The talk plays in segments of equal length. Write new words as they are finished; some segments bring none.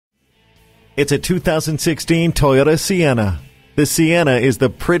It's a 2016 Toyota Sienna. The Sienna is the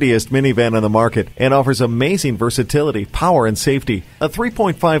prettiest minivan on the market and offers amazing versatility, power, and safety. A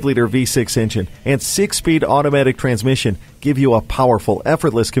 3.5-liter V6 engine and 6-speed automatic transmission give you a powerful,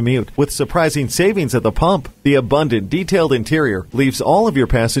 effortless commute with surprising savings at the pump. The abundant, detailed interior leaves all of your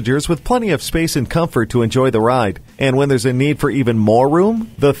passengers with plenty of space and comfort to enjoy the ride. And when there's a need for even more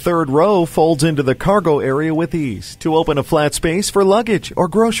room, the third row folds into the cargo area with ease to open a flat space for luggage or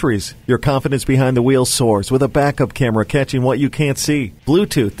groceries. Your confidence behind the wheel soars with a backup camera catching what you can't see,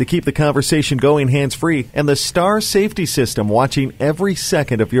 Bluetooth to keep the conversation going hands-free, and the Star safety system watching every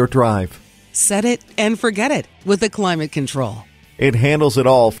second of your drive. Set it and forget it with the climate control. It handles it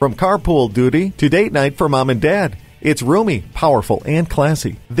all from carpool duty to date night for mom and dad. It's roomy, powerful, and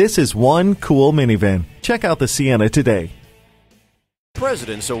classy. This is one cool minivan. Check out the Sienna today.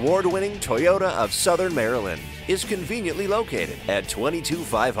 President's Award-winning Toyota of Southern Maryland is conveniently located at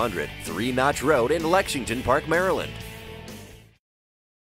 22500 Three Notch Road in Lexington Park, Maryland.